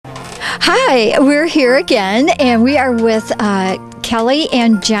Hi, we're here again, and we are with Kelly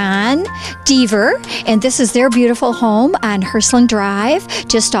and John Deaver, and this is their beautiful home on Hersland Drive,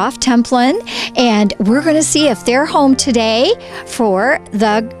 just off Templin, and we're going to see if they're home today for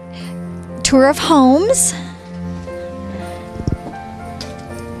the tour of homes.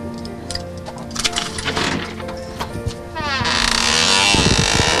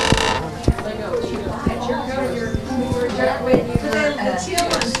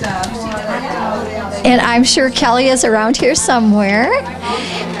 And I'm sure Kelly is around here somewhere.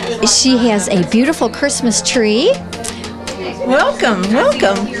 She has a beautiful Christmas tree. Welcome,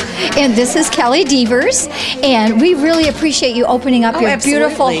 welcome. And this is Kelly Deavers, and we really appreciate you opening up your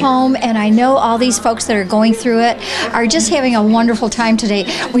beautiful home. And I know all these folks that are going through it are just having a wonderful time today.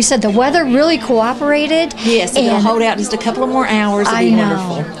 We said the weather really cooperated. Yes, and it'll hold out just a couple of more hours. It'll be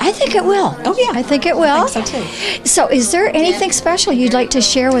wonderful. I think it will. Oh yeah, I think it will. I think so too. So, is there anything special you'd like to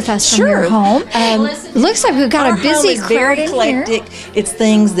share with us from your home? Looks like we've got a busy crowd very in eclectic. here. It's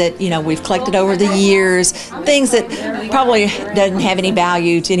things that we've collected over the years, things that probably doesn't have any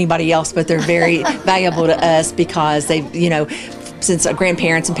value to anybody else, but they're very valuable to us because they've, since our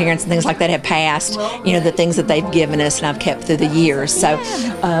grandparents and parents and things like that have passed, the things that they've given us and I've kept through the years. So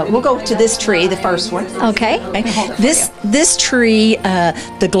we'll go to this tree, the first one. Okay. This tree,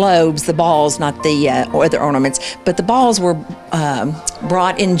 the globes, the balls, not the other ornaments, but the balls were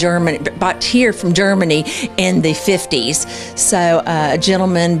brought here from Germany in the 50s. So a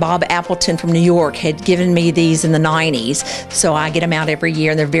gentleman, Bob Appleton from New York, had given me these in the 90s. So I get them out every year,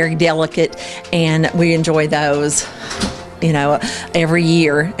 and they're very delicate, and we enjoy those every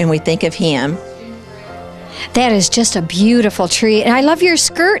year, and we think of him. That is just a beautiful tree. And I love your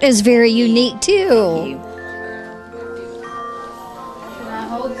skirt is very unique too.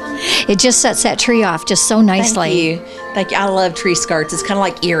 It just sets that tree off just so nicely. Thank you. I love tree skirts. It's kind of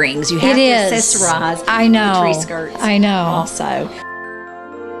like earrings. You have to accessorize the tree skirts. I know. Also.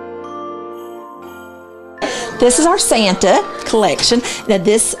 This is our Santa collection. Now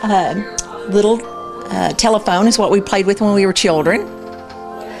this little telephone is what we played with when we were children.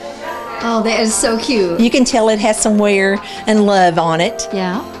 Oh, that is so cute. You can tell it has some wear and love on it.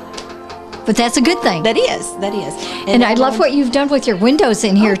 Yeah. But that's a good thing. That is. And I love what you've done with your windows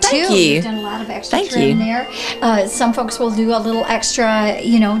in here, too. Thank you. You've done a lot of extra trim there. Some folks will do a little extra,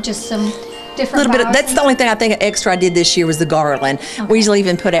 just some different little bit. That's the only thing I think extra I did this year was the garland. Okay. We usually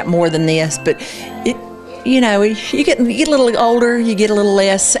even put out more than this, but you get a little older, you get a little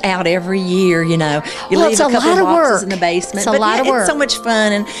less out every year, You leave a couple of boxes in the basement. It's a lot of work. It's so much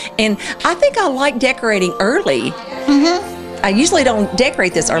fun, and I think I like decorating early. Mm-hmm. I usually don't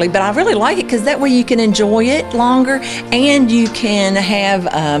decorate this early, but I really like it because that way you can enjoy it longer, and you can have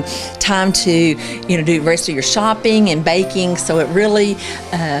time to, do the rest of your shopping and baking. So it really,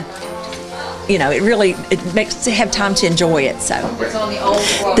 it makes to have time to enjoy it. So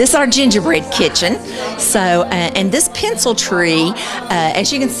this is our gingerbread kitchen. So and this pencil tree,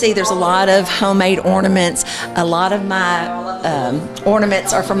 as you can see, there's a lot of homemade ornaments. A lot of my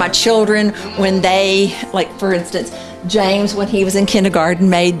ornaments are for my children when they, like for instance, James, when he was in kindergarten,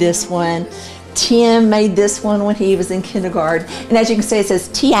 made this one. Tim made this one when he was in kindergarten. And as you can see, it says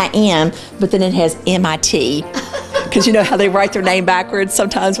T-I-M, but then it has M-I-T. Because you know how they write their name backwards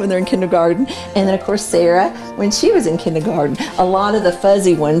sometimes when they're in kindergarten. And then, of course, Sarah, when she was in kindergarten. A lot of the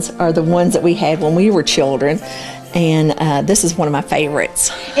fuzzy ones are the ones that we had when we were children. And this is one of my favorites.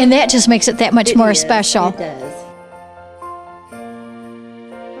 And that just makes it that much more special. It does.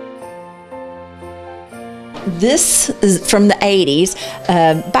 This is from the 80s.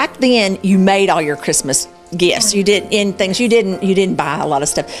 Back then, you made all your Christmas gifts. You did in things you didn't buy a lot of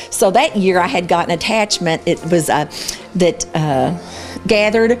stuff. So that year, I had got an attachment. It was that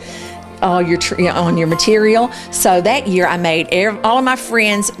gathered all your on your material. So that year, I made all of my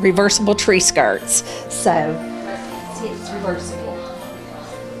friends reversible tree skirts. So see, it's reversible,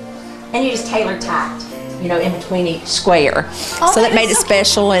 and you just tailor tight. In between each square. Oh, so that made it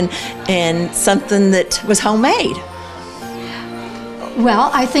special and something that was homemade. Well,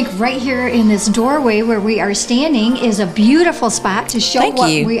 I think right here in this doorway where we are standing is a beautiful spot to show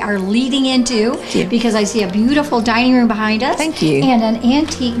we are leading into, because I see a beautiful dining room behind us. Thank you. And an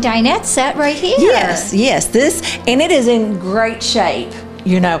antique dinette set right here. Yes, and it is in great shape.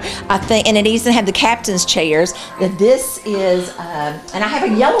 I think, and it even had the captain's chairs. That this is, and I have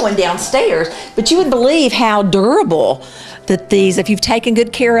a yellow one downstairs. But you would believe how durable that these, if you've taken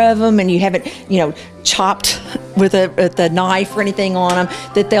good care of them and you haven't, chopped with a knife or anything on them,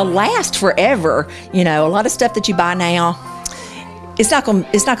 that they'll last forever. A lot of stuff that you buy now, it's not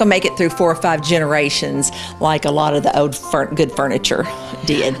gonna make it through 4 or 5 generations like a lot of the old good furniture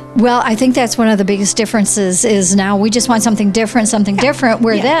did. Well, I think that's one of the biggest differences is now we just want something different,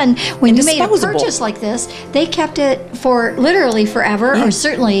 where then when you made a purchase like this, they kept it for literally forever or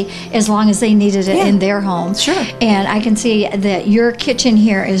certainly as long as they needed it in their home. Sure. And I can see that your kitchen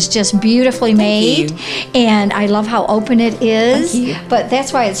here is just beautifully made, and I love how open it is. Thank you. But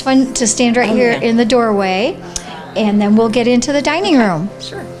that's why it's fun to stand right here in the doorway, and then we'll get into the dining room.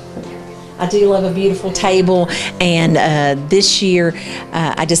 Sure. I do love a beautiful table, and this year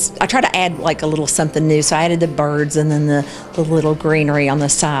I try to add like a little something new. So I added the birds and then the little greenery on the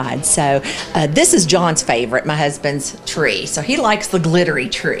side. So this is John's favorite, my husband's tree. So he likes the glittery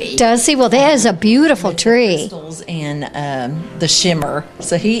tree. Does he? Well, that is a beautiful tree. Crystals and the shimmer.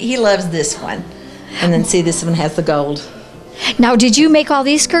 So he loves this one. And then see, this one has the gold. Now, did you make all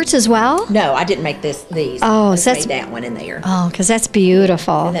these skirts as well? No, I didn't make these. Oh, I so made that one in there. Oh, because that's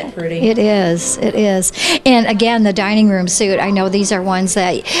beautiful. Isn't that pretty? It is. It is. And again, the dining room suit, I know these are ones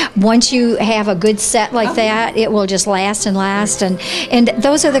that once you have a good set like that, it will just last and last. And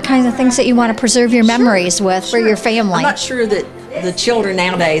those are the kinds of things that you want to preserve your memories with for your family. I'm not sure that the children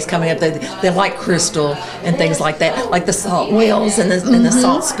nowadays coming up, they like crystal and things like that, like the salt wheels and the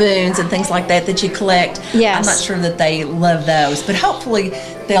salt spoons and things like that you collect. Yes. I'm not sure that they love those, but hopefully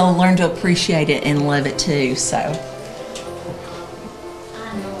they'll learn to appreciate it and love it too. So.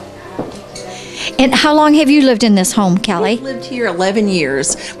 And how long have you lived in this home, Kelly? We've lived here 11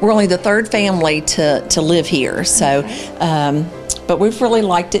 years. We're only the 3rd family to live here. So, but we've really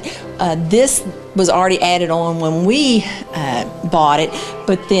liked it. This was already added on when we bought it,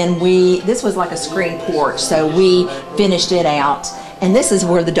 but then this was like a screen porch, so we finished it out. And this is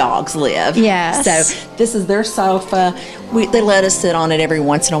where the dogs live. Yes. So this is their sofa. They let us sit on it every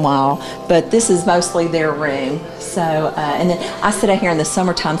once in a while, but this is mostly their room. So, and then I sit out here in the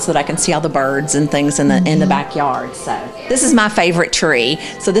summertime so that I can see all the birds and things in the backyard. So this is my favorite tree.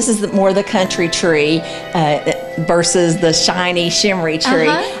 So this is more the country tree versus the shiny, shimmery tree.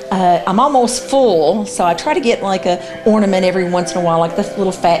 I'm almost full, so I try to get like a ornament every once in a while, like the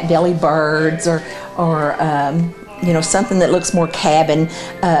little fat belly birds or something that looks more cabin.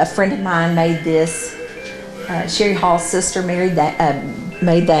 A friend of mine made this. Sherry Hall's sister made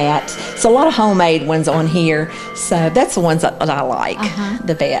that. So a lot of homemade ones on here. So that's the ones that I like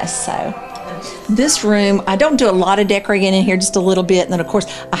the best. So this room, I don't do a lot of decorating in here, just a little bit, and then of course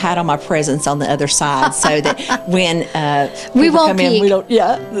I hide all my presents on the other side so that when we people won't come peek. in, we don't.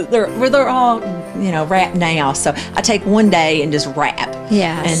 Yeah, they're all wrapped now. So I take one day and just wrap.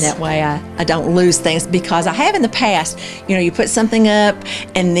 Yes. And that way I don't lose things, because I have in the past. You put something up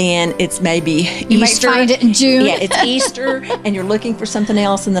and then it's maybe You Easter. might find it in June. Yeah, it's Easter and you're looking for something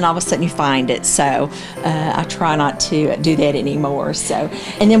else, and then all of a sudden you find it. So I try not to do that anymore. So,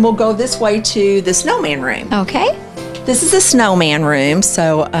 and then we'll go this way to the snowman room. Okay. This is the snowman room.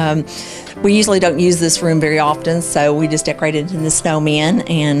 So we usually don't use this room very often, so we just decorated it in the snowman,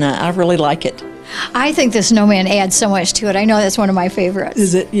 and I really like it. I think the snowman adds so much to it. I know that's one of my favorites.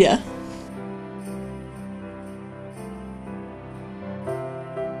 Is it? Yeah.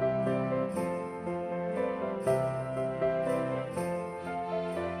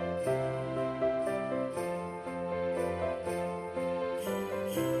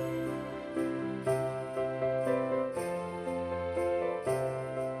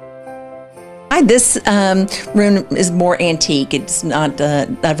 This room is more antique. It's not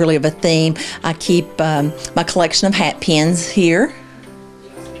really of a theme. I keep my collection of hat pins here.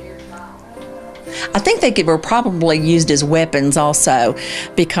 I think they were probably used as weapons also,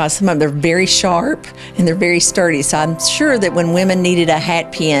 because some of them are very sharp and they're very sturdy. So I'm sure that when women needed a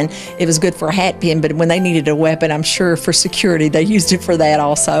hat pin, it was good for a hat pin, but when they needed a weapon, I'm sure for security they used it for that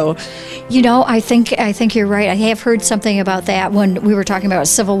also. I think you're right. I have heard something about that when we were talking about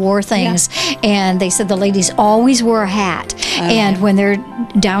Civil War things, and they said the ladies always wore a hat, and when they're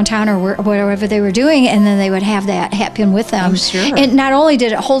downtown or whatever they were doing, and then they would have that hat pin with them. Oh, sure. And not only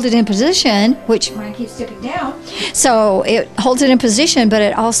did it hold it in position, which mine keeps dipping down, so it holds it in position, but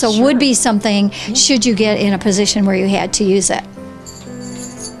it also would be something should you get in a position where you had to use it.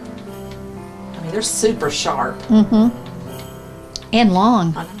 I mean, they're super sharp. And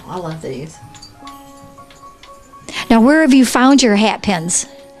long. I know, I love these. Now, where have you found your hat pins?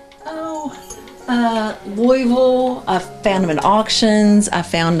 Louisville. I found them in auctions. I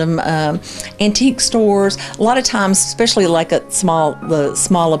found them antique stores. A lot of times, especially like the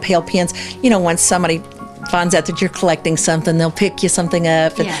small lapel pins. Once somebody finds out that you're collecting something, they'll pick you something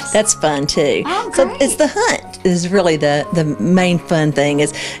up, and Yes. that's fun too. Oh, so great. it's the hunt is really the main fun thing.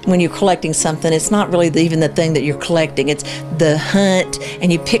 Is when you're collecting something, it's not really even the thing that you're collecting, it's the hunt,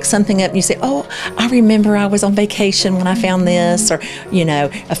 and you pick something up and you say, oh, I remember I was on vacation when I found this, or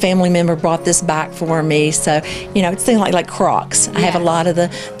a family member brought this back for me. So it's things like Crocs. I have a lot of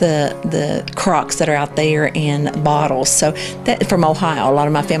the Crocs that are out there in bottles. So that from Ohio. A lot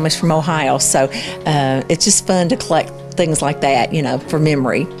of my family's from Ohio. So it's just fun to collect things like that, for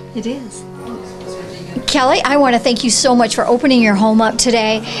memory. It is. Kelly, I want to thank you so much for opening your home up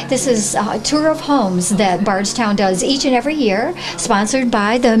today. This is a tour of homes that Bardstown does each and every year, sponsored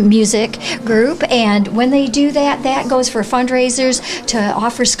by the music group. And when they do that, that goes for fundraisers to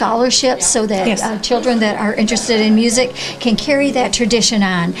offer scholarships so that Yes. children that are interested in music can carry that tradition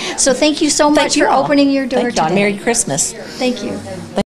on. So thank you so much you for all. opening your door Thank you all. today. Merry Christmas. Thank you.